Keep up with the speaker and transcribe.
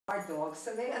our dog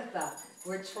Samantha.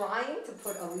 We're trying to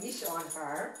put a leash on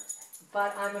her,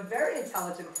 but I'm a very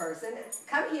intelligent person.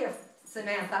 Come here,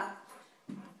 Samantha.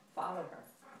 Follow her.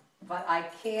 But I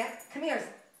can't. Come here.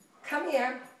 Come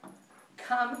here.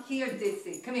 Come here,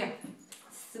 Dixie. Come here.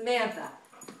 Samantha.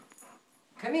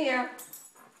 Come here.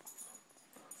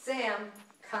 Sam,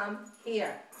 come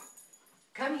here.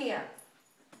 Come here.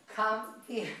 Come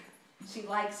here. She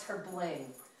likes her bling.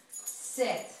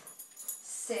 Sit.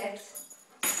 Sit.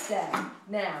 Stay.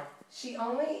 Now,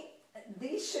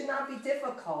 these should not be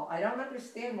difficult. I don't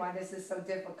understand why this is so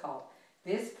difficult.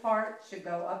 This part should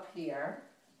go up here.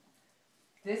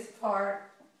 This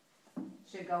part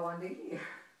should go under here.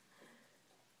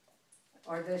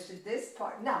 Or this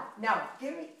part, no,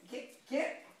 give me,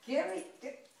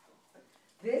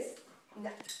 this, no,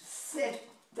 sit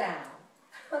down.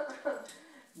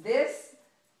 This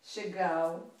should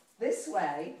go this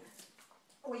way.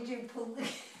 Would you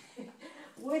please,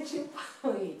 would you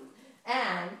please?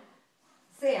 And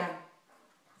Sam,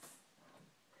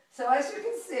 so as you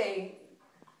can see,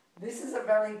 this is a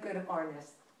very good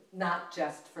harness, not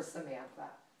just for Samantha.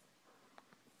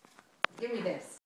 Give me this.